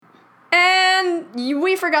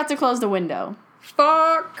We forgot to close the window.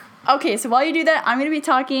 Fuck. Okay, so while you do that, I'm going to be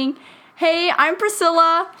talking. Hey, I'm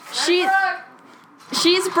Priscilla.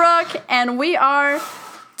 She's Brooke, and we are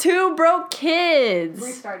two broke kids.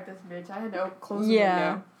 Restart this bitch. I had to close the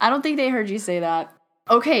window. I don't think they heard you say that.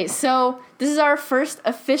 Okay, so this is our first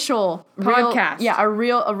official podcast. A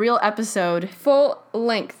real episode. Full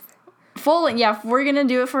length. We're going to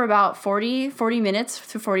do it for about 40 minutes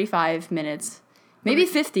to 45 minutes. Maybe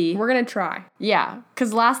 50. We're going to try. Yeah,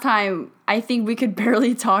 because last time, I think we could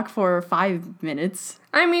barely talk for 5 minutes.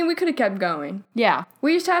 I mean, we could have kept going. Yeah.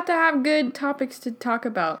 We just have to have good topics to talk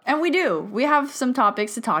about. And we do. We have some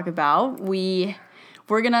topics to talk about. We're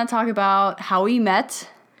going to talk about how we met.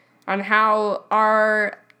 On how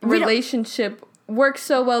our relationship works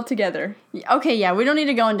so well together. Okay, yeah, we don't need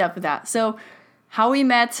to go in depth with that. So, how we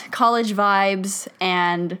met, college vibes,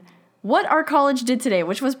 and what our college did today,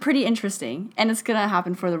 which was pretty interesting. And it's going to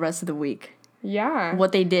happen for the rest of the week. Yeah.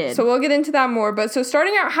 What they did. So we'll get into that more. But so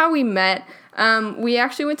starting out how we met, we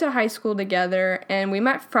actually went to high school together. And we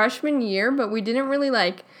met freshman year, but we didn't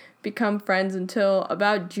really, become friends until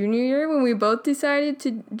about junior year when we both decided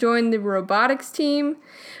to join the robotics team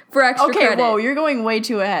for extra credit. Okay, whoa, you're going way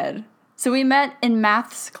too ahead. So we met in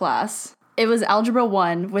maths class. It was Algebra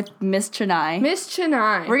 1 with Miss Chennai. Miss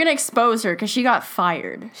Chennai. We're going to expose her because she got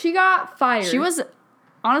fired. She got fired. She was...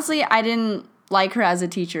 Honestly, I didn't like her as a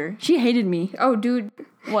teacher. She hated me. Oh, dude.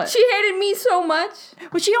 What? She hated me so much.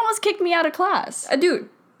 But she almost kicked me out of class. Dude,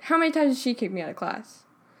 how many times did she kick me out of class?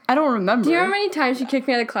 I don't remember. Do you know how many times she kicked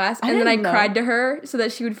me out of class and then I cried to her so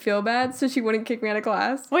that she would feel bad so she wouldn't kick me out of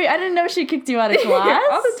class? Wait, I didn't know she kicked you out of class?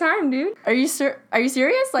 All the time, dude. Are you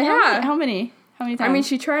serious? Like, yeah. How many times? I mean,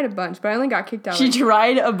 she tried a bunch, but I only got kicked out. She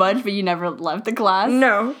tried a bunch, but you never left the class?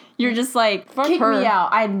 No. You're just like, fuck kick her. me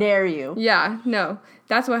out. I dare you. Yeah, no.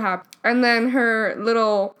 That's what happened. And then her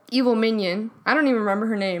little evil minion, I don't even remember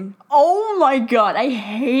her name. Oh my god, I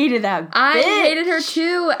hated that bitch. I hated her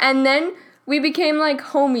too. And then we became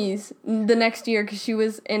homies the next year because she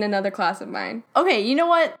was in another class of mine. Okay, you know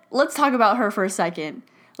what? Let's talk about her for a second.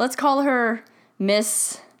 Let's call her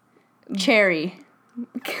Miss Cherry.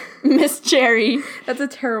 Miss Cherry. That's a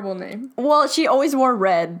terrible name. Well, she always wore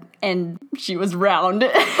red, and she was round.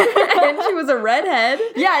 And she was a redhead.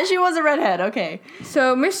 Yeah, she was a redhead, okay.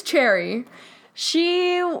 So, Miss Cherry.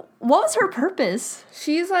 What was her purpose?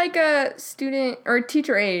 She's a student or a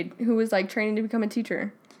teacher aide who was training to become a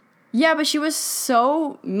teacher. Yeah, but she was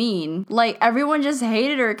so mean. Everyone just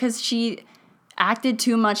hated her because she acted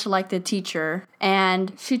too much like the teacher,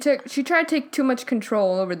 and she tried to take too much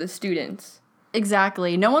control over the students.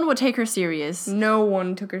 Exactly. No one would take her serious. No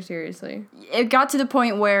one took her seriously. It got to the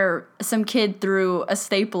point where some kid threw a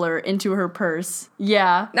stapler into her purse.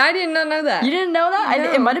 Yeah. I did not know that. You didn't know that?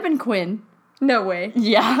 No. It might have been Quinn. No way.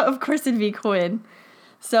 Yeah, of course it'd be Quinn.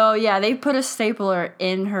 So, yeah, they put a stapler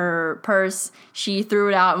in her purse. She threw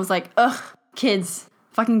it out and was like, ugh, kids,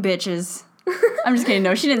 fucking bitches. I'm just kidding.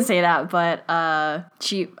 No, she didn't say that, but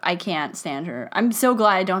I can't stand her. I'm so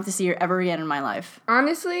glad I don't have to see her ever again in my life.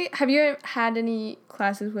 Honestly, have you had any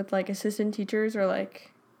classes with assistant teachers or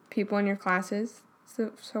people in your classes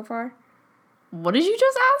so far? What did you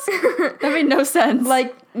just ask? That made no sense.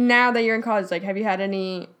 Now that you're in college, have you had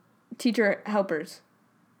any teacher helpers?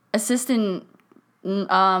 Assistant,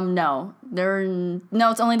 no.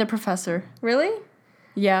 No, it's only the professor. Really?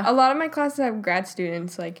 Yeah. A lot of my classes have grad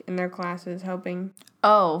students, in their classes helping.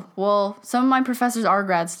 Oh, well, some of my professors are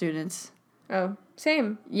grad students. Oh,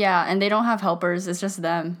 same. Yeah, and they don't have helpers. It's just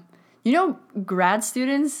them. You know, grad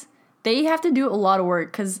students, they have to do a lot of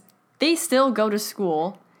work because they still go to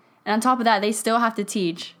school. And on top of that, they still have to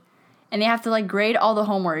teach. And they have to, grade all the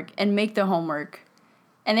homework and make the homework.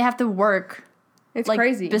 And they have to work. It's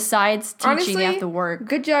crazy. Besides teaching, honestly, they have to work.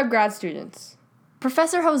 Good job, grad students.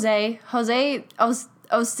 Professor Jose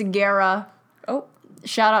Oseguera. Oh.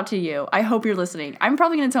 Shout out to you. I hope you're listening. I'm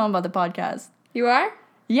probably going to tell him about the podcast. You are?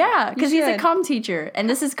 Yeah, because he's a comm teacher, and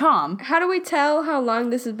this is comm. How do we tell how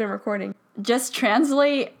long this has been recording? Just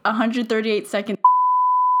translate 138 seconds.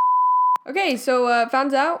 Okay, so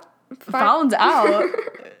found out. Found out?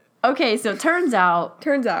 Okay, so turns out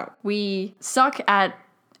we suck at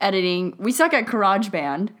editing. We suck at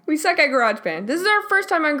GarageBand. We suck at GarageBand. This is our first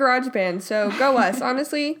time on GarageBand, so go us.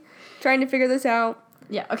 Honestly, trying to figure this out.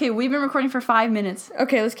 Yeah, okay, we've been recording for 5 minutes.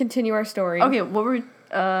 Okay, let's continue our story. Okay, what were we...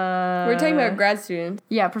 We're talking about grad students.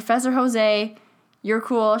 Yeah, Professor Jose, you're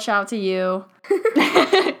cool. Shout out to you.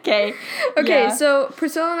 Okay. Okay, yeah. So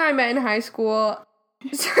Priscilla and I met in high school.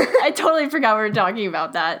 I totally forgot we were talking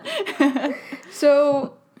about that.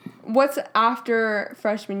 So, what's after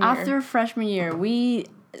freshman year? After freshman year, we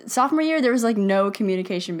sophomore year, there was, like, no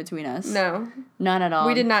communication between us. No. None at all.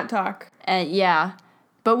 We did not talk. Yeah.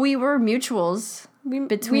 But we were mutuals. We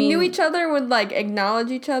knew each other, would, like,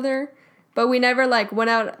 acknowledge each other, but we never, like, went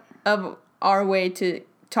out of our way to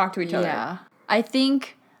talk to each other. Yeah. I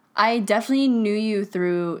think I definitely knew you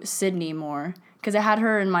through Sydney more, because I had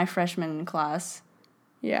her in my freshman class.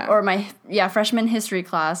 Yeah. Or freshman history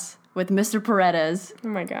class with Mr. Paredes. Oh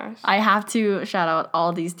my gosh. I have to shout out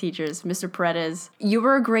all these teachers. Mr. Paredes, you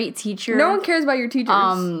were a great teacher. No one cares about your teachers.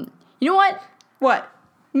 You know what? What?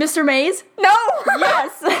 Mr. Mays? No!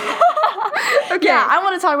 Yes! Okay. Yeah, I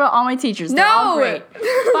want to talk about all my teachers. They're all No! great.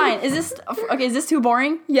 Fine. Is this too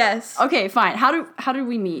boring? Yes. Okay, fine. How did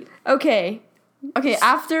we meet? Okay. Okay,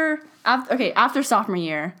 after sophomore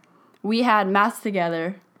year, we had math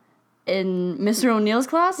together in Mr. O'Neill's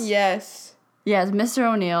class. Yes. Yes,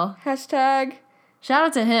 Mr. O'Neill. Hashtag. Shout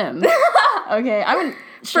out to him. Okay, I would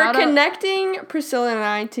For connecting Priscilla and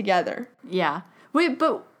I together. Yeah. Wait,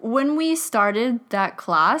 but when we started that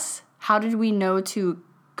class, how did we know to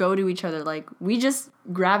go to each other? Like, we just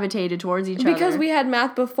gravitated towards each other. Because we had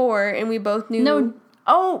math before and we both knew. No.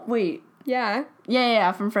 Oh, wait. Yeah.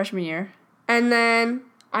 Yeah, from freshman year. And then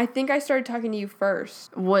I think I started talking to you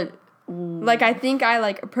first. What? Like, I think I,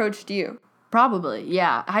 like, approached you. Probably,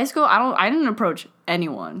 yeah. High school, I didn't approach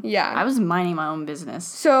anyone. Yeah. I was minding my own business.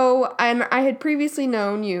 So, and I had previously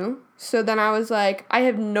known you. So then I was like, I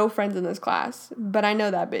have no friends in this class, but I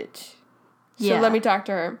know that bitch. So let me talk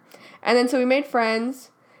to her. And then so we made friends.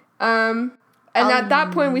 And at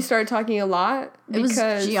that point we started talking a lot. It was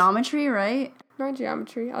geometry, right? Not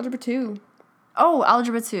geometry, algebra 2. Oh,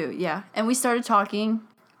 algebra 2, yeah. And we started talking.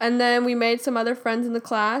 And then we made some other friends in the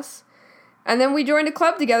class. And then we joined a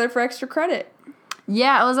club together for extra credit.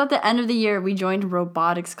 Yeah, it was at the end of the year we joined a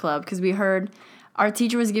robotics club because we heard our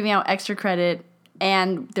teacher was giving out extra credit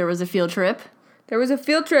and there was a field trip. There was a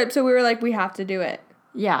field trip, so we were like, we have to do it.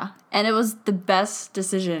 Yeah, and it was the best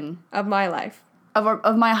decision of my life.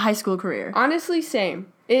 Of my high school career. Honestly,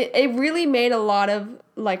 same. It really made a lot of,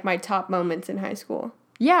 like, my top moments in high school.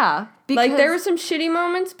 Yeah. Because like, there were some shitty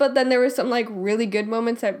moments, but then there were some, like, really good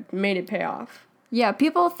moments that made it pay off. Yeah,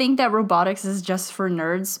 people think that robotics is just for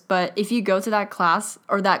nerds, but if you go to that class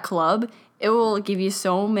or that club, it will give you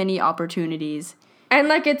so many opportunities. And,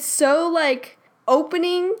 like, it's so, like,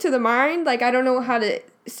 opening to the mind. Like, I don't know how to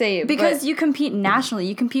say it. Because you compete nationally.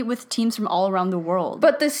 You compete with teams from all around the world.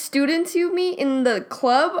 But the students you meet in the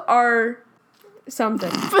club are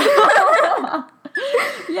something.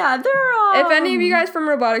 Yeah, they're If any of you guys from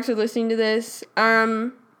robotics are listening to this,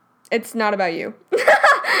 it's not about you.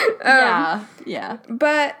 Yeah.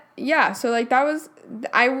 But, yeah, so, like,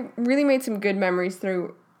 I really made some good memories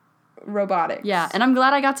through robotics. Yeah, and I'm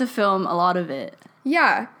glad I got to film a lot of it.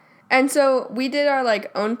 Yeah. And so we did our,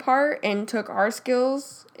 like, own part and took our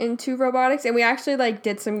skills into robotics, and we actually, like,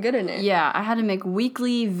 did some good in it. Yeah, I had to make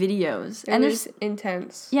weekly videos. It was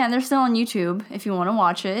intense. Yeah, and they're still on YouTube if you want to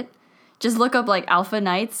watch it. Just look up, like, Alpha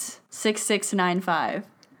Knights 6695.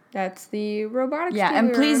 That's the robotics team. Yeah,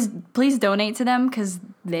 and please donate to them because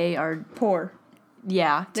they are poor.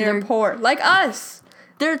 Yeah. They're poor. Like us.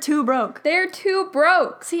 They're too broke. They're too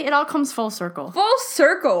broke. See, it all comes full circle. Full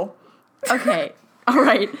circle. Okay. All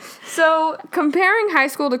right. So, comparing high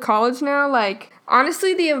school to college now, like,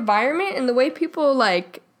 honestly, the environment and the way people,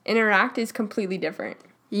 like, interact is completely different.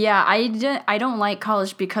 Yeah, I don't like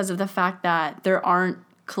college because of the fact that there aren't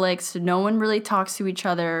cliques. No one really talks to each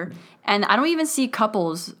other. And I don't even see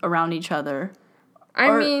couples around each other.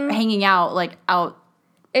 I mean, hanging out, like, out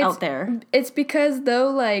there. It's because, though,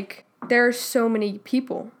 like, there are so many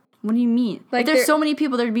people. What do you mean? Like, if there's so many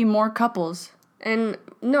people, there'd be more couples. And,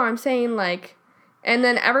 no, I'm saying, like... And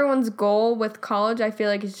then everyone's goal with college, I feel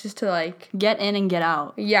like, is just to, like... Get in and get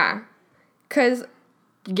out. Yeah. Because...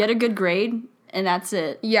 Get a good grade, and that's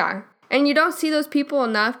it. Yeah. And you don't see those people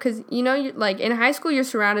enough, because, you know, like, in high school, you're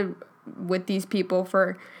surrounded with these people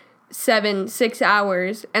for 6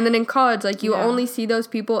 hours. And then in college, like, you only see those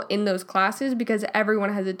people in those classes because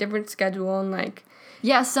everyone has a different schedule and, like...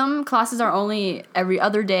 Yeah, some classes are only every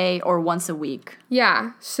other day or once a week.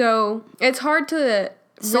 Yeah. So, it's hard to...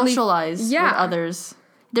 socialize with others.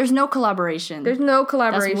 There's no collaboration. There's no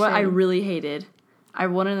collaboration. That's what I really hated. I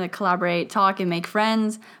wanted to collaborate, talk, and make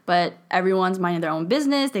friends, but everyone's minding their own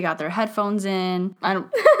business. They got their headphones in. I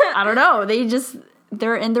don't know.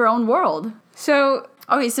 They're in their own world. So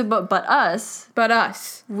okay, so but us,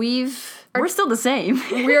 we're still the same.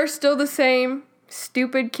 We are still the same.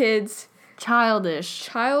 Stupid kids, childish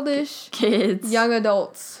kids, young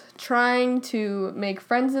adults trying to make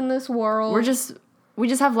friends in this world. We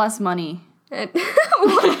just have less money. And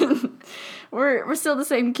We're still the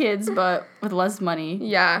same kids, but with less money,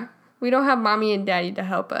 Yeah. We don't have mommy and daddy to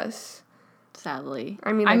help us. sadly.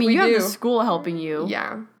 I mean, we you have the do. school helping you.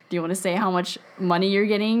 Yeah. Do you want to say how much money you're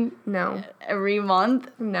getting No. every month?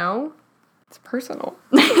 No. It's personal.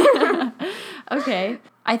 Okay.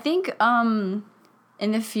 I think in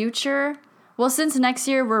the future, well, since next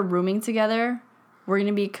year we're rooming together, we're going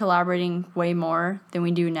to be collaborating way more than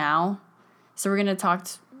we do now. So we're going to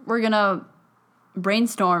we're going to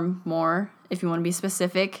brainstorm more, if you want to be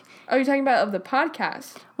specific. Oh, you're talking about of the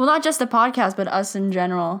podcast Well, not just the podcast, but us in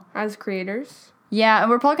general. as creators? Yeah, and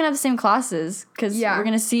we're probably going to have the same classes because Yeah. we're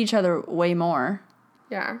going to see each other way more.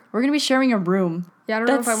 Yeah. We're going to be sharing a room. Yeah, I don't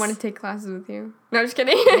know if I That's- want to take classes with you. No, just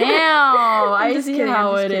kidding. Damn, I just see kidding,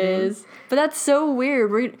 how I'm it just kidding. is. But that's so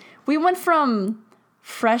weird. We went from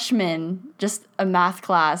freshman, just a math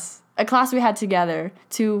class, a class we had together,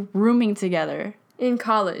 to rooming together. In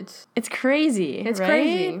college. It's crazy. It's right?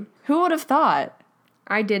 crazy. Who would have thought?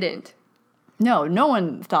 I didn't. No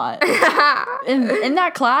one thought. in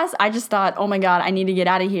that class, I just thought, oh my God, I need to get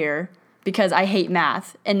out of here because I hate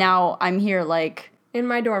math. And now I'm here like In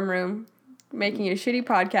my dorm room, making a shitty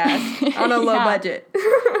podcast on a low Yeah. budget.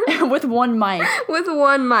 with one mic. With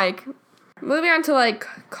one mic. Moving on to like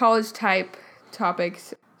college type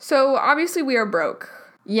topics. So obviously we are broke.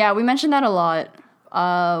 Yeah, we mentioned that a lot.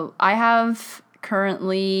 I have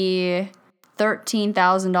currently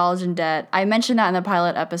 $13,000 in debt. I mentioned that in the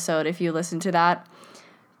pilot episode if you listen to that.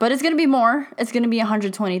 But it's going to be more. It's going to be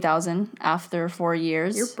 $120,000 after 4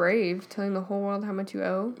 years. You're brave, telling the whole world how much you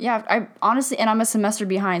owe. Yeah, I honestly, and I'm a semester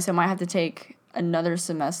behind, so I might have to take another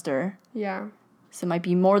semester. Yeah. So it might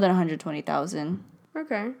be more than 120,000.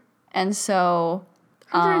 Okay. And so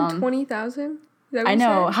 120,000? I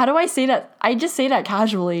know. How do I say that? I just say that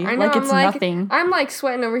casually, I know, like it's nothing. I'm like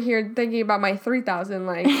sweating over here thinking about my 3,000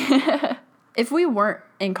 like If we weren't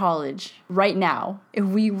in college right now, if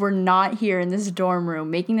we were not here in this dorm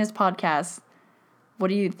room making this podcast, what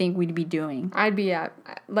do you think we'd be doing? I'd be at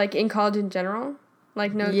like in college in general.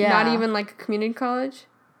 Like not Yeah. even like a community college.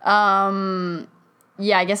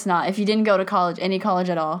 Yeah, I guess not. If you didn't go to college, any college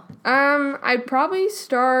at all. I'd probably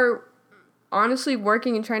start honestly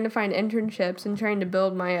working and trying to find internships and trying to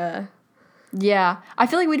build my Yeah, I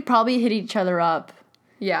feel like we'd probably hit each other up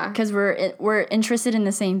yeah. because we're interested in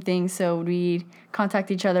the same thing, so we'd contact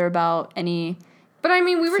each other about any. But I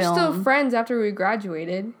mean, we were still Film. friends after we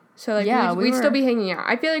graduated. So like Yeah, we'd we still were. be hanging out.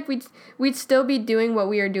 I feel like we'd still be doing what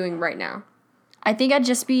we are doing right now. I think I'd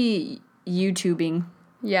just be YouTubing.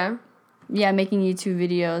 Yeah. Yeah, making YouTube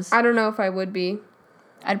videos. I don't know if I would be.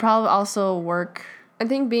 I'd probably also work. I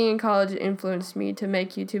think being in college influenced me to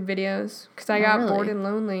make YouTube videos because I Oh, got really? bored and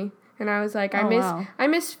lonely, and I was like, Oh, wow. I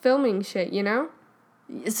miss filming shit, you know?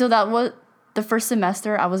 So that was the first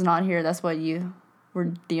semester I was not here. That's what you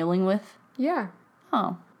were dealing with. Yeah.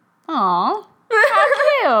 Oh, aw, how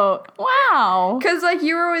cute! Wow. Cause like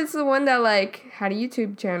you were always the one that like had a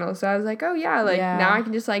YouTube channel, so I was like, oh yeah, like Yeah. now I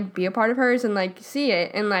can just like be a part of hers and like see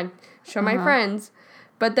it and like show my friends.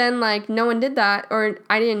 But then like no one did that, or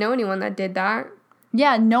I didn't know anyone that did that.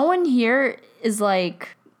 Yeah, no one here is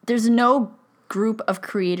like. There's no group of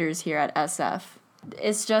creators here at SF.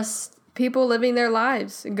 It's just. People living their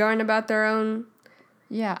lives, going about their own.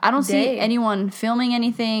 Yeah, I don't see Day. anyone filming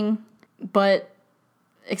anything, but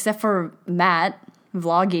except for Matt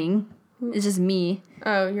vlogging. It's just me.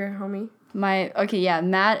 Oh, your homie.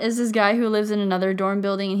 Matt is this guy who lives in another dorm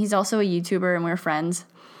building, and he's also a YouTuber, and we're friends.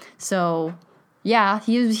 So, yeah,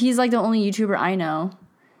 he's like the only YouTuber I know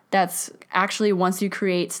that's actually wants to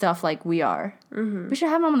create stuff like we are. Mm-hmm. We should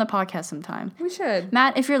have him on the podcast sometime. We should,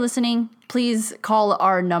 Matt, if you're listening, please call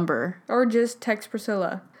our number. or just text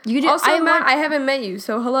Priscilla. You could do, Also, Matt, I haven't met you,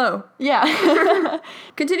 so hello. yeah.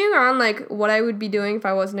 Continuing on, like, what I would be doing if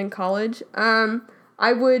I wasn't in college,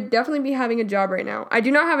 I would definitely be having a job right now. I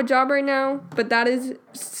do not have a job right now, but that is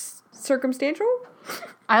circumstantial?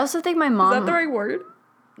 I also think my mom. Is that the right word?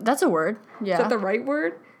 That's a word. Yeah. Is that the right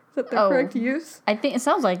word? Is that the Oh. correct use? I think it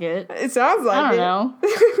sounds like it. It sounds like I it. don't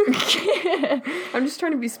know. I'm just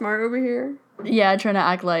trying to be smart over here. Yeah, trying to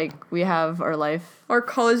act like we have our life. Our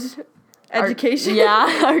college education.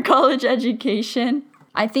 Our college education.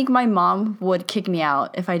 I think my mom would kick me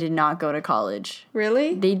out if I did not go to college.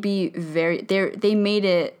 Really? They'd be they made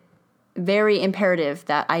it very imperative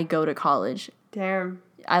that I go to college. Damn.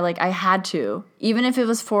 I had to. Even if it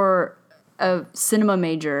was for a cinema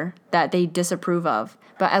major that they disapprove of.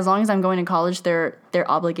 But as long as I'm going to college, they're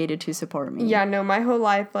obligated to support me. Yeah, no, my whole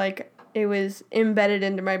life, like, it was embedded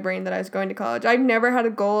into my brain that I was going to college. I've never had a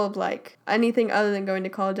goal of, like, anything other than going to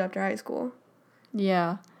college after high school.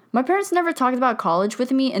 Yeah. My parents never talked about college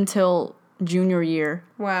with me until junior year.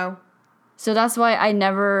 Wow. So that's why I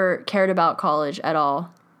never cared about college at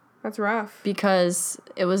all. That's rough. Because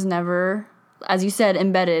it was never, as you said,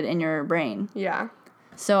 embedded in your brain. Yeah.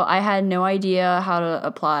 So I had no idea how to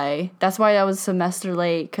apply. That's why I was semester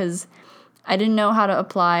late, because I didn't know how to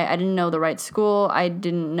apply. I didn't know the right school. I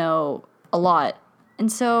didn't know a lot.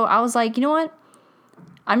 And so I was like, you know what?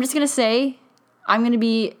 I'm just going to say I'm going to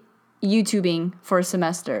be YouTubing for a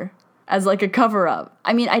semester as like a cover-up.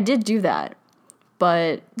 I mean, I did do that.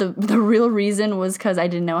 But the real reason was because I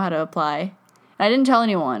didn't know how to apply. And I didn't tell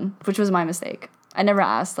anyone, which was my mistake. I never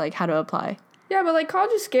asked, like, how to apply. Yeah, but, like,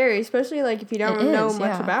 college is scary, especially, like, if you don't know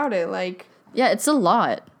much about it. Like, yeah, it's a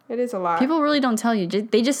lot. It is a lot. People really don't tell you.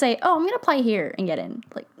 They just say, oh, I'm going to apply here and get in.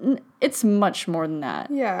 Like, it's much more than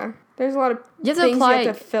that. Yeah. There's a lot of things you have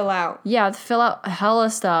to fill out. Yeah, to fill out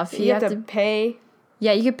hella stuff. You have to pay.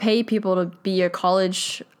 Yeah, you could pay people to be your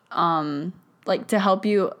college, like, to help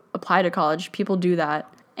you apply to college. People do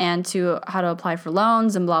that. And to how to apply for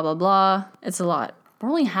loans and blah, blah, blah. It's a lot. We're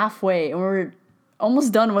only halfway, and we're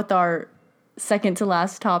almost done with our second to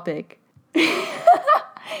last topic.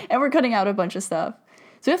 And we're cutting out a bunch of stuff.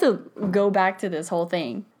 So we have to go back to this whole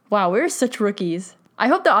thing. Wow, we're such rookies. I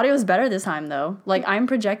hope the audio is better this time, though. Like, I'm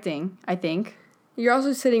projecting, I think. You're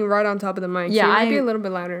also sitting right on top of the mic, yeah, so you might be a little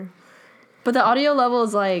bit louder. But the audio level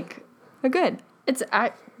is, like... good. It's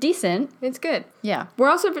decent. It's good. Yeah. We're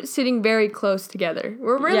also sitting very close together.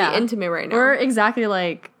 We're really intimate right now. We're exactly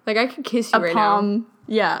like... Like, I could kiss you right now.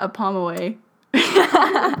 Yeah, a palm away.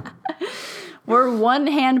 We're one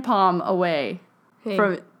hand palm away. Hey.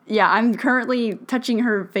 From... Yeah, I'm currently touching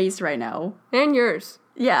her face right now. And yours.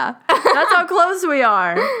 Yeah. That's how close we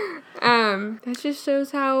are. That just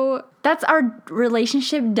shows how... That's our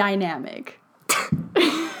relationship dynamic.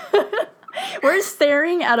 We're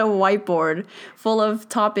staring at a whiteboard full of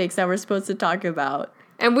topics that we're supposed to talk about.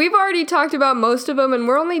 And we've already talked about most of them, and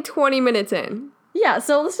we're only 20 minutes in. Yeah,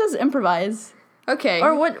 so let's just improvise. Okay.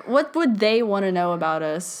 Or what would they want to know about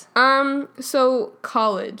us? So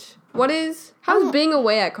college. How's being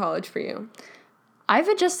away at college for you? I've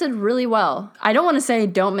adjusted really well. I don't want to say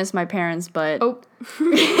don't miss my parents, but... Oh.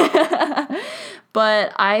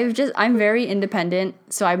 But I'm very independent,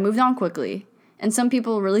 so I moved on quickly. And some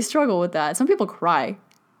people really struggle with that. Some people cry.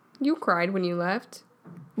 You cried when you left?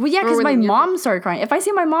 Well, yeah, because my mom started crying. If I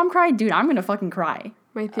see my mom cry, dude, I'm going to fucking cry.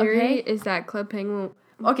 My theory is that Club Penguin...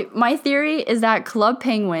 Okay, my theory is that Club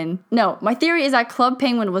Penguin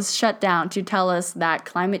was shut down to tell us that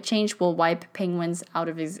climate change will wipe penguins out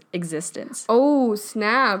of existence. Oh,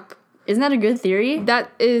 snap. Isn't that a good theory?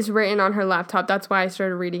 That is written on her laptop. That's why I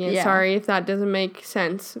started reading it. Yeah. Sorry if that doesn't make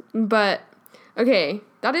sense. But, okay,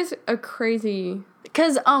 that is a crazy...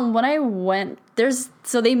 Because when I went,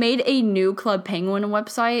 they made a new Club Penguin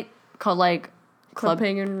website called, like... Club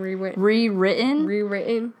Penguin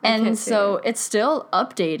Rewritten. And so it's still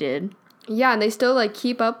updated. Yeah, and they still, like,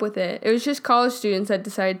 keep up with it. It was just college students that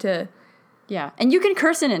decided to... Yeah, and you can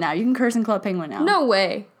curse in it now. You can curse in Club Penguin now. No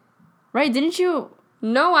way. Right, didn't you...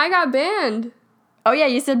 No, I got banned. Oh, yeah,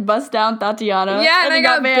 you said bust down Tatiana. Yeah, and I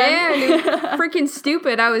got banned. It was freaking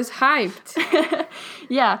stupid. I was hyped.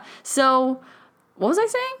 Yeah, so... What was I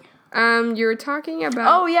saying? You were talking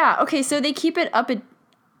about... Oh, yeah. Okay, so they keep it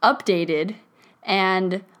updated...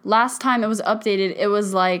 And last time it was updated, it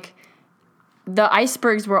was like the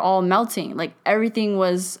icebergs were all melting. Like everything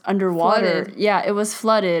was underwater. Flooded. Yeah, it was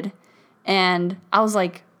flooded. And I was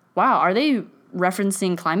like, wow, are they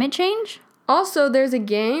referencing climate change? Also, there's a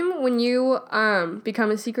game when you become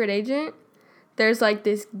a secret agent. There's like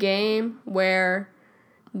this game where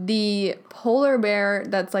the polar bear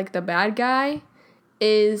that's like the bad guy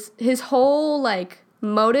is his whole like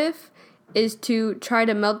motive is to try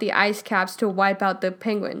to melt the ice caps to wipe out the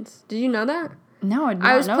penguins. Did you know that? No, I did not know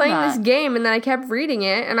that. I was playing this game, and then I kept reading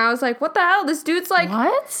it, and I was like, what the hell? This dude's like...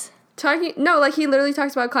 What? He literally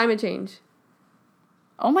talks about climate change.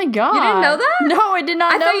 Oh my god. You didn't know that? No, I did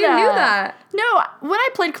not know that. I thought you knew that. No, when I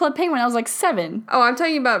played Club Penguin, I was like 7. Oh, I'm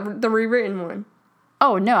talking about the rewritten one.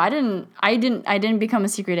 Oh, no, I didn't become a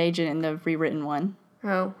secret agent in the rewritten one.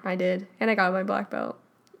 Oh, I did. And I got my black belt.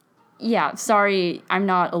 Yeah, sorry, I'm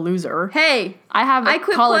not a loser. Hey, I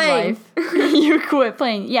quit college playing. life. You quit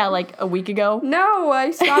playing. Yeah, like a week ago. No, I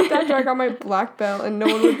stopped after I got my black belt, and no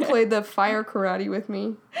one would play the fire karate with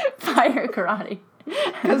me. Fire karate.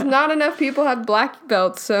 Because not enough people had black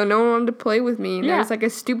belts, so no one wanted to play with me. And there was like a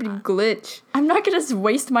stupid glitch. I'm not going to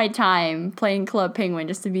waste my time playing Club Penguin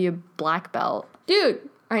just to be a black belt. Dude,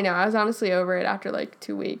 I know. I was honestly over it after like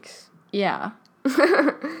 2 weeks. Yeah.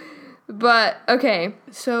 But, okay,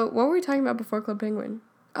 so what were we talking about before Club Penguin?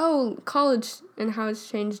 Oh, college and how it's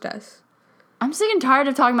changed us. I'm sick and tired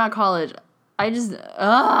of talking about college. I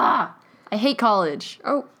I hate college.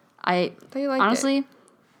 Oh, I thought you liked honestly, it.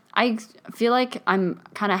 I feel like I'm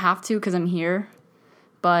kind of have to because I'm here.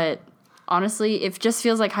 But honestly, it just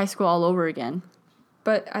feels like high school all over again.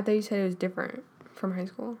 But I thought you said it was different from high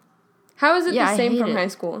school. How is it Yeah, the I same hate from it. high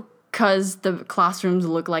school? Because the classrooms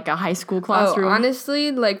look like a high school classroom. Oh,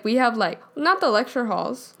 honestly, like, we have, like, not the lecture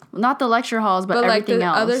halls, Not the lecture halls, but but, like, everything the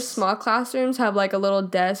else. other small classrooms have, like, a little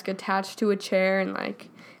desk attached to a chair, and, like,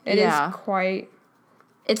 it is Yeah. quite...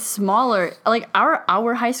 It's smaller. Like,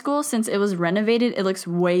 our high school, since it was renovated, it looks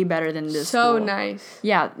way better than this so school. nice.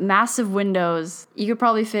 Yeah, massive windows. You could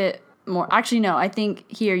probably fit more. Actually, no, I think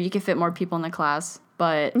here you could fit more people in the class.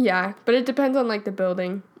 But Yeah, but it depends on, like, the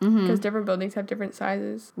building, because different buildings have different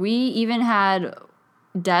sizes. we even had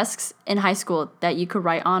desks in high school that you could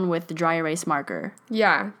write on with the dry erase marker.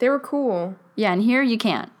 Yeah, they were cool. Yeah, and here you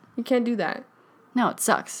can't. You can't do that. No, it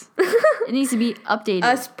sucks. It needs to be updated.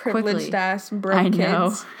 Us privileged quickly. ass broke I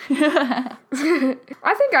kids. know.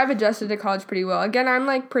 I think I've adjusted to college pretty well. Again, I'm,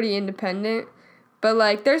 like, pretty independent. But,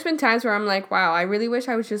 like, there's been times where I'm like, wow, I really wish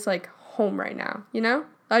I was just, like, home right now, you know?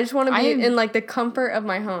 I just want to be in, like, the comfort of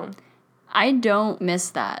my home. I don't miss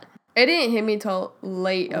that. It didn't hit me till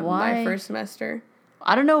late of my Why? first semester.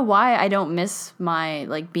 I don't know why I don't miss my,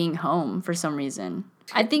 like, being home for some reason.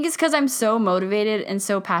 I think it's because I'm so motivated and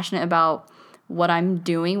so passionate about what I'm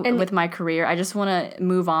doing with my career. I just want to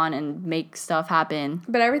move on and make stuff happen.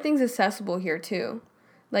 But everything's accessible here, too.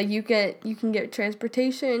 Like, you can get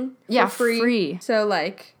transportation for Yeah, free. free. So,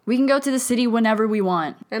 like... We can go to the city whenever we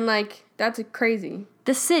want. And, like, that's crazy.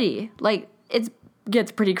 The city, like, it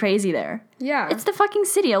gets pretty crazy there. Yeah. It's the fucking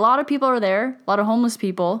city. A lot of people are there. A lot of homeless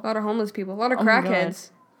people. A lot of homeless people. A lot of Oh my God. crackheads.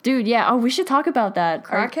 Dude, yeah. Oh, we should talk about that.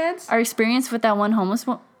 Crackheads? Our experience with that one homeless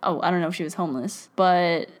one. Oh, I don't know if she was homeless.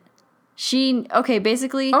 But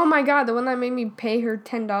basically. Oh my God, the one that made me pay her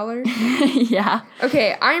 $10? Yeah.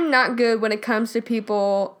 Okay, I'm not good when it comes to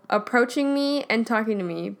people approaching me and talking to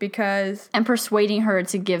me because And persuading her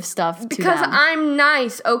to give stuff to them. I'm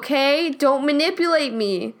nice, okay? Don't manipulate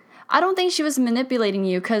me. I don't think she was manipulating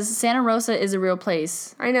you because Santa Rosa is a real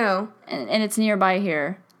place. I know. And it's nearby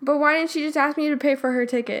here. But why didn't she just ask me to pay for her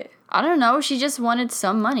ticket? I don't know. She just wanted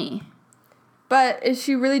some money. But if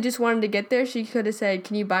she really just wanted to get there, she could have said,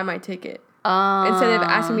 "Can you buy my ticket?" Instead of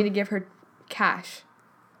asking me to give her cash.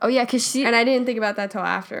 Oh, yeah, because And I didn't think about that till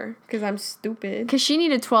after, because I'm stupid. she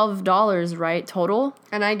needed $12, right, total?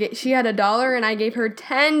 And she had $1, and I gave her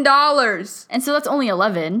 $10. And so that's only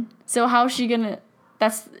 11. So how's she gonna...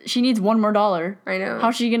 She needs one more dollar. I know.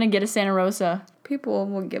 How's she gonna get a Santa Rosa? People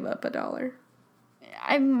will give up $1.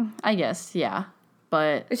 I guess, yeah.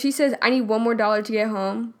 But... If she says, "I need one more dollar to get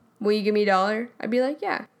home, will you give me $1?" I'd be like,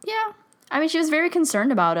 yeah. Yeah. I mean, she was very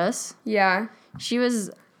concerned about us. Yeah. She was,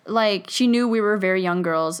 like, she knew we were very young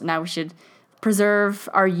girls. Now we should preserve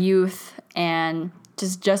our youth and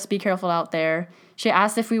just be careful out there. She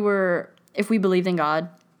asked if we believed in God.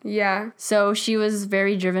 Yeah. So she was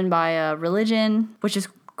very driven by religion, which is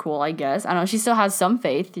cool, I guess. I don't know. She still has some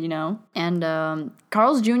faith, you know. And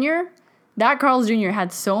Carl's Jr., Carl's Jr.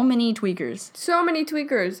 had so many tweakers. So many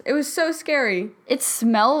tweakers. It was so scary. It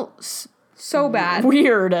smelled So bad.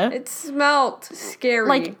 weird. It smelled scary.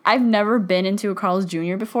 Like, I've never been into a Carl's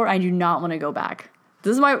Jr. before. I do not want to go back.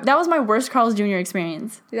 That was my worst Carl's Jr.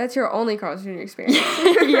 experience. That's your only Carl's Jr. experience.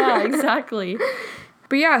 Yeah, exactly.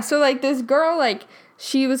 But yeah, so, like, this girl, like,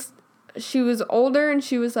 she was older, and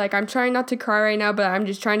she was like, "I'm trying not to cry right now, but I'm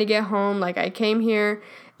just trying to get home. Like, I came here,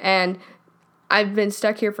 and I've been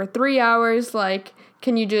stuck here for 3 hours. Like,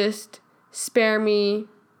 can you just spare me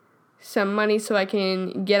some money so I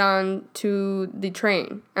can get on to the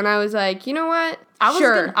train?" And I was like, you know what?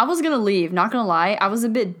 Sure. I was gonna leave, not gonna lie. I was a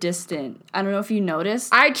bit distant. I don't know if you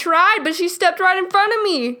noticed. I tried, but she stepped right in front of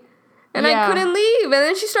me. And Yeah. I couldn't leave. And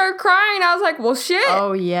then she started crying. I was like, well, shit.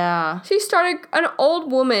 Oh, yeah. She started, an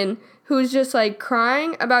old woman who's just, like,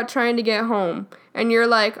 crying about trying to get home. And you're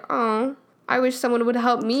like, oh, I wish someone would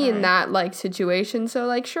help me in that, like, situation. So,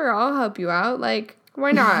 like, sure, I'll help you out. Like,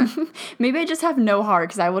 why not? Maybe I just have no heart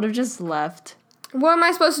because I would have just left. What am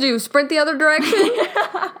I supposed to do? Sprint the other direction?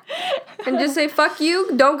 And just say, fuck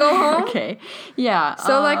you, don't go home? Okay. Yeah.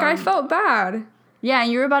 So, like, I felt bad. Yeah,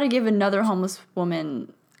 and you were about to give another homeless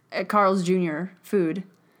woman at Carl's Jr. food.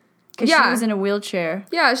 Because she Yeah. was in a wheelchair.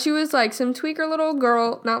 Yeah, she was like some tweaker little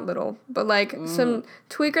girl, not little, but like some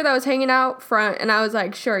tweaker that was hanging out front. And I was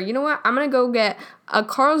like, sure, you know what? I'm going to go get a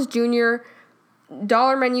Carl's Jr.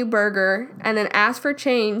 dollar menu burger and then ask for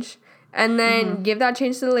change and then give that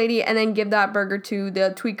change to the lady and then give that burger to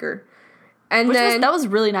the tweaker. And That was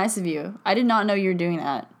really nice of you. I did not know you were doing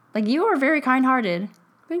that. Like, you are very kind-hearted.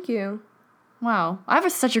 Thank you. Wow. I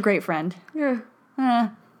have such a great friend. Yeah. Eh.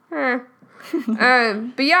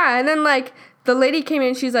 But yeah, and then like the lady came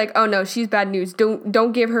in, she's like, oh no, she's bad news.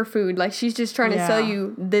 Don't give her food. Like she's just trying to sell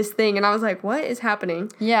you this thing. And I was like, what is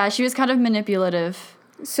happening? Yeah, she was kind of manipulative.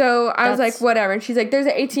 So I was like, whatever. And she's like, there's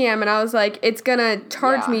an ATM. And I was like, it's gonna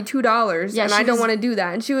charge me $2. And I don't want to do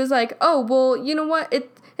that. And she was like, oh, well, you know what?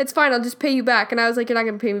 It's fine. I'll just pay you back. And I was like, you're not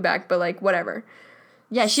gonna pay me back, but like, whatever.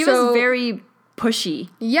 Yeah, she was very pushy.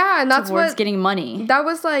 Yeah, and that's towards getting money. That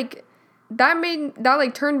was like,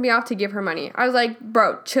 that turned me off to give her money. I was like,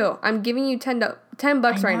 bro, chill. I'm giving you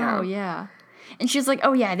 $10 right now. Oh, yeah. And she was like,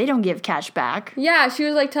 oh, yeah, they don't give cash back. Yeah, she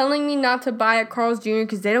was like telling me not to buy at Carl's Jr.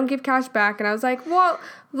 because they don't give cash back. And I was like, well,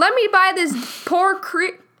 let me buy this poor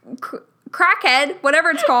crackhead, whatever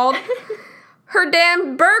it's called, her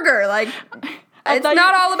damn burger. Like, it's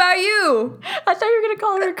not all about you. I thought you were going to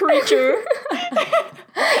call her a creature.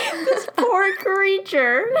 This poor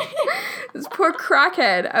creature. This poor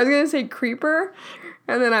crackhead. I was going to say creeper.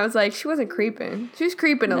 And then I was like, she wasn't creeping. She was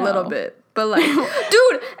creeping a little bit. But like,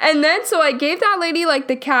 dude. And then so I gave that lady like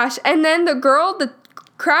the cash. And then the girl, the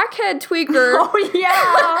crackhead tweaker. Oh,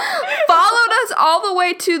 yeah. Followed us all the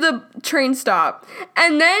way to the train stop.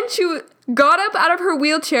 And then she got up out of her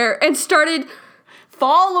wheelchair and started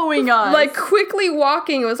following us. Like, quickly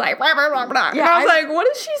walking. It was like, blah, blah, blah, blah. Yeah, and I was like, what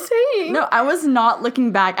is she saying? No, I was not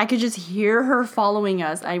looking back. I could just hear her following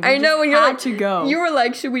us. I know, when you're like, to go. You were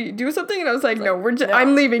like, should we do something? And I was like, no,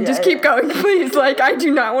 I'm leaving. Just keep going, please. Like, I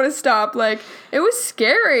do not want to stop. Like, it was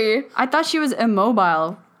scary. I thought she was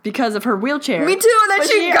immobile because of her wheelchair. Me too. And then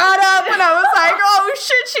she got up and I was like, oh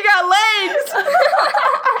shit, she got legs.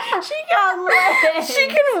 She got legs. She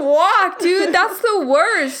can walk, dude. That's the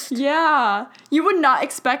worst. Yeah. You would not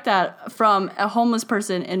expect that from a homeless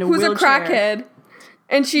person in a wheelchair. Who's a crackhead.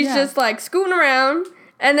 And she's just like scooting around.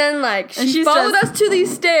 And then, like, she followed us to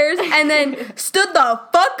these stairs and then stood the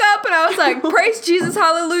fuck up. And I was like, praise Jesus,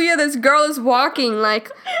 hallelujah, this girl is walking.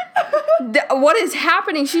 Like, what is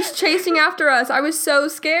happening? She's chasing after us. I was so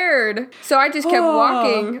scared. So I just kept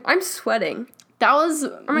walking. I'm sweating. I'm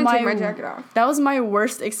going to take my jacket off. That was my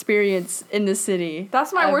worst experience in the city.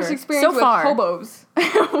 That's my worst experience with hobos.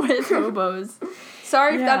 With hobos.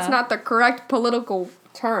 Sorry if that's not the correct political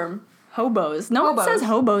term. Hobos. No one says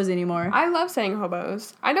hobos anymore. I love saying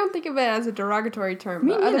hobos. I don't think of it as a derogatory term,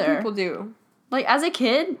 but other people do. Like, as a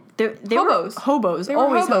kid, they hobos. were hobos. They were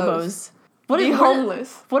always hobos.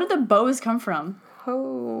 Homeless. What did the bows come from?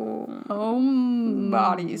 Home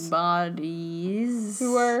bodies. Bodies.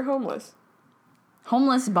 Who are homeless.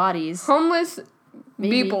 Homeless bodies. Homeless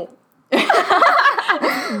people.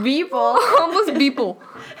 People. Homeless people.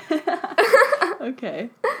 Okay.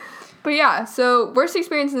 But yeah, so worst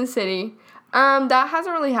experience in the city. That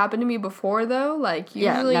hasn't really happened to me before though. Like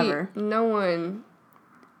usually no one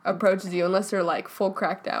approaches you unless they're like full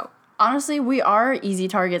cracked out. Honestly, we are easy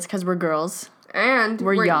targets because we're girls. And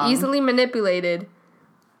we're young. Easily manipulated.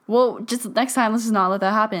 Well, just next time, let's just not let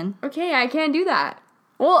that happen. Okay, I can't do that.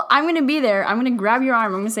 Well, I'm going to be there. I'm going to grab your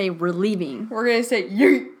arm. I'm going to say, we're leaving. We're going to say,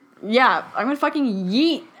 yeet. Yeah, I'm going to fucking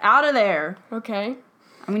yeet out of there. Okay.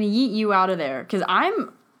 I'm going to yeet you out of there. Because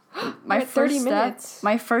my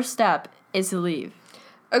first step is to leave.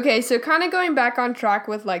 Okay, so kind of going back on track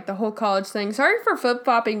with, like, the whole college thing. Sorry for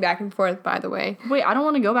flip-flopping back and forth, by the way. Wait, I don't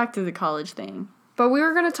want to go back to the college thing. But we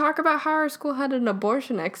were going to talk about how our school had an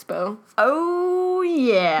abortion expo. Oh,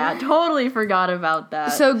 yeah. Totally forgot about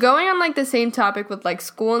that. So going on, like, the same topic with, like,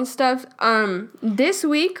 school and stuff, this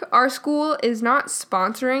week, our school is not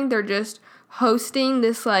sponsoring. They're just hosting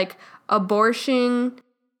this, like, anti-abortion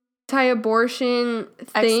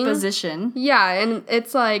thing. Exposition. Yeah, and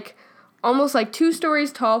it's, like, almost, like, 2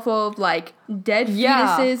 stories tall full of, like, dead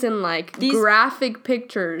fetuses and, like, graphic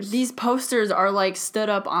pictures. These posters are, like, stood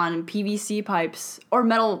up on PVC pipes or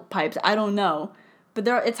metal pipes. I don't know. But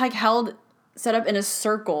it's, like, set up in a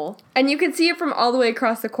circle. And you can see it from all the way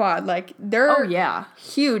across the quad. Like, they're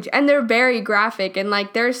huge. And they're very graphic. And,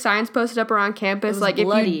 like, there's signs posted up around campus. Like,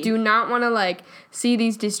 bloody. If you do not want to, like, see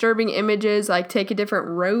these disturbing images, like, take a different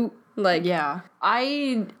route. Like, yeah.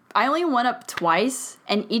 I only went up twice,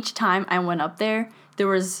 and each time I went up there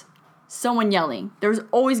was someone yelling. There was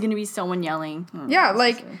always going to be someone yelling. Yeah,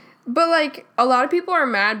 like, but, like, a lot of people are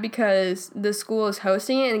mad because the school is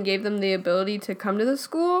hosting it and gave them the ability to come to the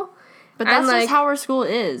school. But that's just how our school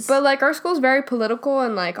is. But, like, our school's very political,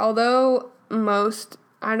 and, like, although most,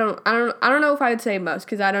 I don't know if I would say most,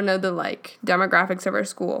 because I don't know the, like, demographics of our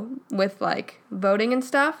school with, like, voting and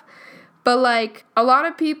stuff. But, like, a lot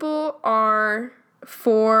of people are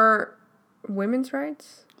for women's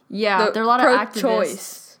rights. Yeah, there are a lot of activists.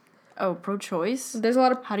 Pro-choice. Oh, pro-choice? There's a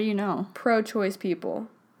lot of... How do you know? Pro-choice people.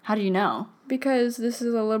 How do you know? Because this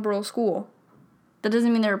is a liberal school. that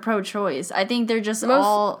doesn't mean they're pro-choice. I think they're just Most-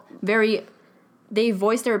 all very. They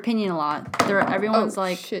voice their opinion a lot. Everyone's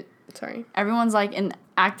like shit. Sorry. everyone's like an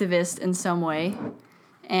activist in some way,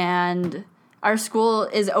 and our school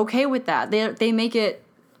is okay with that. They make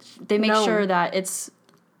No. sure that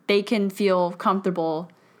they can feel comfortable.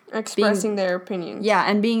 Expressing their opinions. Yeah,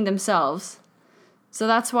 and being themselves. So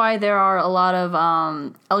that's why there are a lot of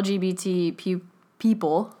LGBT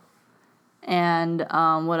people, and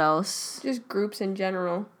what else? Just groups in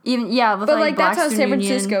general. Even with But like Black that's how San Student Union.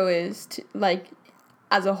 Francisco is, like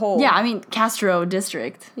as a whole. Yeah, I mean Castro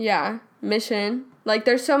District. Yeah. Mission. Like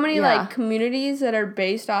there's so many Yeah. like communities that are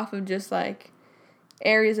based off of just like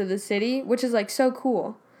areas of the city, which is like so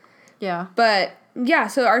cool. Yeah. But yeah,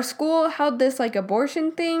 so our school held this like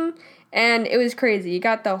abortion thing, and it was crazy. You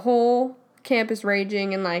got the whole campus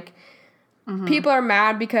raging, and like people are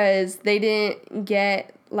mad because they didn't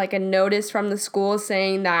get like a notice from the school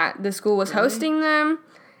saying that the school was hosting them.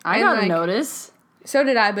 I And, got a like, notice. So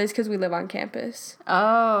did I, but it's because we live on campus.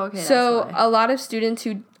 Oh, okay. So that's why. a lot of students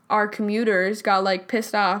who are commuters got like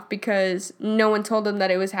pissed off because no one told them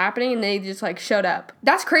that it was happening, and they just like showed up.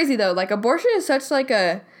 That's crazy though. Like abortion is such like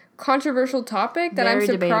a controversial topic that Very I'm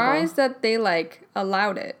surprised that they like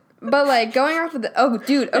allowed it. But like going off of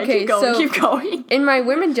okay, keep going, so keep going. in my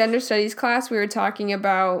women gender studies class we were talking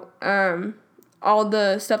about all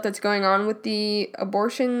the stuff that's going on with the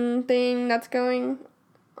abortion thing that's going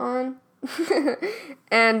on.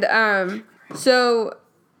 And so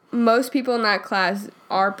most people in that class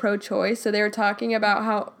are pro-choice, so they were talking about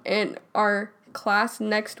how in our class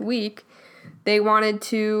next week they wanted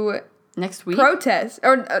to Next week. protest,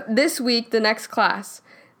 or this week, the next class,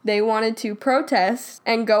 they wanted to protest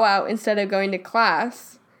and go out instead of going to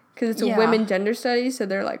class because it's a Yeah. women gender studies, so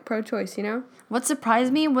they're like pro-choice, you know? What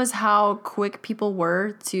surprised me was how quick people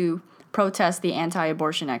were to protest the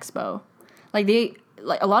anti-abortion expo. Like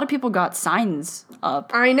a lot of people got signs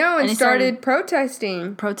up I know, and they started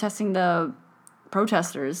protesting. protesting the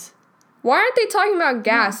protesters. Why aren't they talking about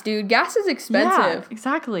gas, dude? Gas is expensive. Yeah,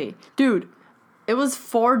 exactly. Dude, it was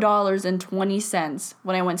 $4.20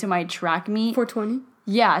 when I went to my track meet. $4.20?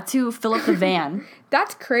 Yeah, to fill up the van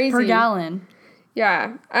That's crazy. per gallon.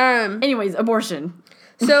 Yeah. Anyways, abortion.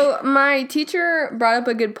 So my teacher brought up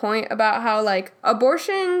a good point about how like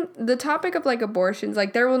abortion, the topic of like abortions,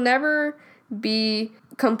 like there will never be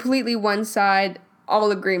completely one side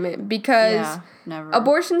all agreement because Yeah, never.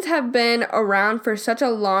 abortions have been around for such a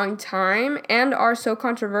long time and are so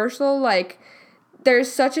controversial. Like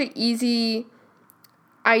there's such an easy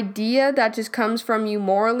idea that just comes from you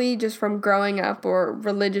morally, just from growing up or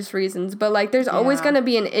religious reasons. But like there's always Yeah. going to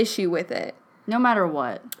be an issue with it. No matter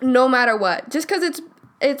what. No matter what. Just because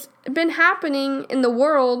it's been happening in the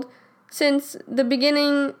world since the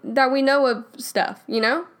beginning that we know of stuff, you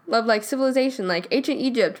know? Of like civilization, like ancient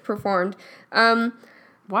Egypt performed.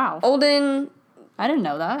 Wow. Olden, I didn't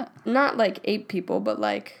know that. not like ape people, but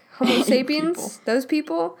like Homo Ape sapiens, people. those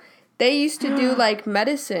people, they used to do like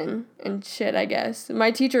medicine and shit, I guess.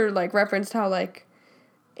 My teacher like referenced how like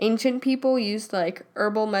ancient people used like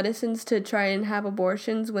herbal medicines to try and have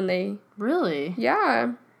abortions when they, Really?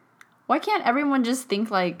 yeah. Why can't everyone just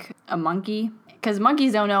think like a monkey? Because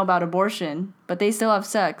monkeys don't know about abortion, but they still have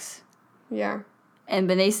sex. Yeah. But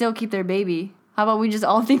they still keep their baby. How about we just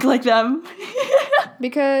all think like them?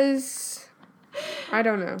 Because, I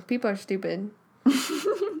don't know. People are stupid.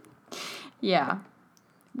 Yeah.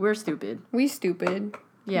 We're stupid. We stupid.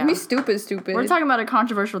 Yeah. We stupid. We're talking about a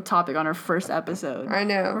controversial topic on our first episode. I We're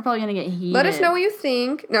know. probably going to get heated. Let us know what you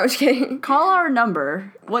think. No, just kidding. Call our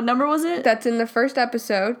number. What number was it? That's in the first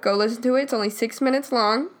episode. Go listen to it. It's only 6 minutes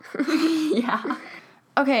long. Yeah.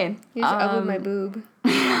 Okay. You just elbowed my boob.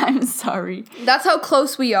 I'm sorry. That's how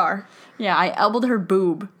close we are. Yeah, I elbowed her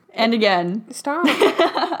boob. And again. Stop.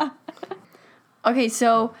 Okay,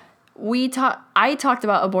 so I talked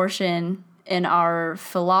about abortion in our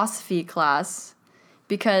philosophy class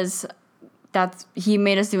because he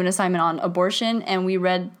made us do an assignment on abortion, and we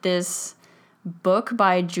read this book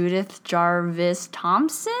by Judith Jarvis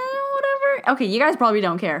Thompson, whatever. Okay, you guys probably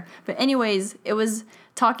don't care. But anyways, it was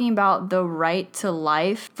talking about the right to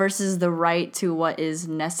life versus the right to what is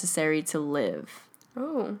necessary to live.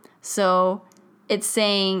 Oh. So it's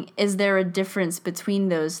saying, is there a difference between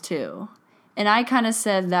those two? And I kind of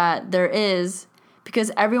said that there is,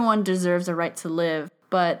 because everyone deserves a right to live,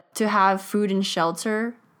 but to have food and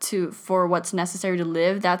shelter for what's necessary to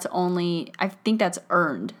live, I think that's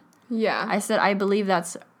earned. Yeah. I said, I believe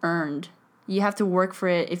that's earned. You have to work for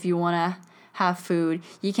it if you want to have food.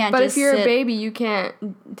 You can't But just if you're sit, a baby, you can't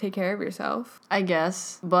take care of yourself. I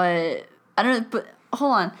guess. But, I don't know, but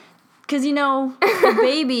hold on. Because, the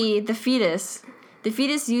baby, the fetus, the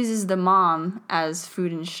fetus uses the mom as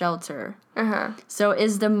food and shelter. Uh-huh. So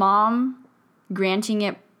is the mom granting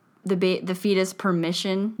it the fetus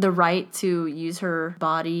permission, the right to use her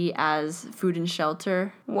body as food and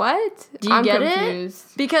shelter? What? Do you get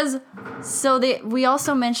confused. it? Because we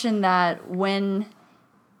also mentioned that when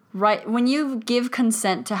you give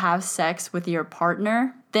consent to have sex with your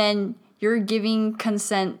partner, then you're giving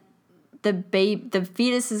consent, the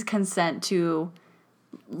fetus's consent to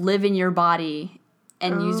live in your body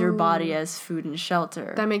and use your body as food and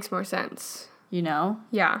shelter. That makes more sense. You know?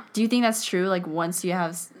 Yeah. Do you think that's true? Like, once you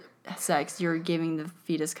have sex, you're giving the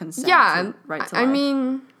fetus consent Yeah. right to I life?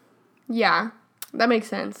 mean, yeah. That makes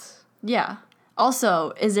sense. Yeah.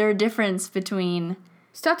 Also, is there a difference between...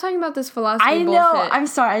 Stop talking about this philosophy I know. bullshit. I'm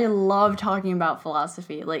sorry. I love talking about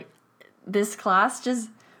philosophy. Like, this class just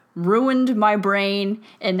ruined my brain,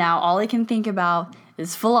 and now all I can think about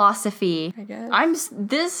is philosophy. I guess.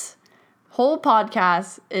 This whole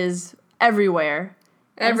podcast is everywhere.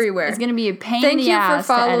 Everywhere. It's gonna be a pain Thank in the you ass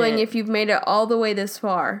for following to edit. if you've made it all the way this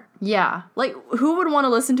far. Yeah. Like, who would want to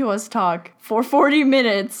listen to us talk for 40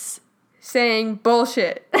 minutes? Saying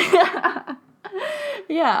bullshit.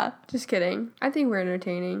 Yeah. Just kidding. I think we're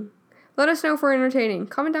entertaining. Let us know if we're entertaining.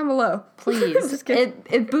 Comment down below. Please. Just kidding.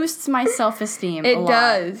 It boosts my self-esteem a It lot.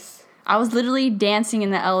 does. I was literally dancing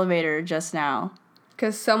in the elevator just now.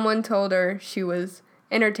 Because someone told her she was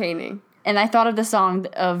entertaining. And I thought of the song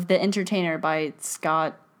of The Entertainer by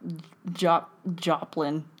Scott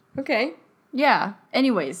Joplin. Okay. Yeah.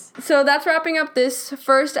 Anyways. So that's wrapping up this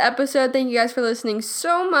first episode. Thank you guys for listening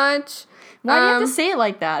so much. Why do you have to say it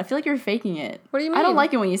like that? I feel like you're faking it. What do you I don't mean?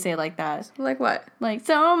 like it when you say it like that. Like what? Like,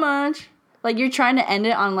 so much. Like, you're trying to end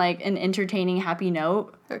it on, like, an entertaining, happy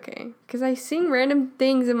note. Okay. Because I sing random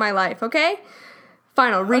things in my life, okay?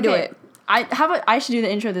 Fine, I'll redo Okay. it. How about I should do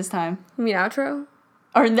the intro this time? You mean outro?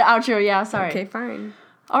 Or the outro, yeah, sorry. Okay, fine.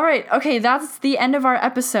 All right, okay, that's the end of our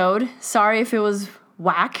episode. Sorry if it was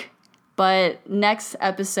whack, but next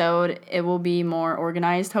episode, it will be more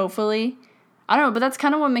organized, hopefully. I don't know, but that's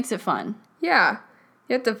kind of what makes it fun. Yeah.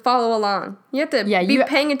 You have to follow along. You have to be you-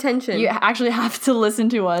 paying attention. You actually have to listen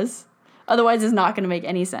to us. Otherwise, it's not going to make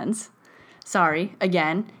any sense. Sorry,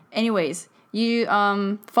 again. Anyways, you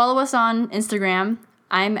follow us on Instagram.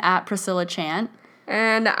 I'm at Priscilla Chant.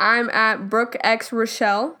 And I'm at Brooke X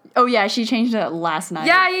Rochelle. Oh, yeah, she changed it last night.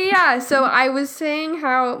 Yeah. So I was saying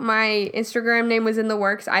how my Instagram name was in the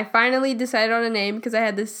works. I finally decided on a name because I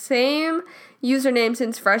had the same username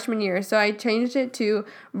since freshman year. So I changed it to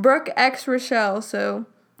Brooke X Rochelle. So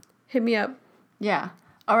hit me up. Yeah.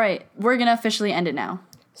 All right, we're going to officially end it now.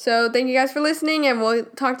 So thank you guys for listening, and we'll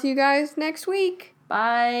talk to you guys next week.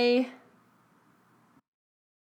 Bye.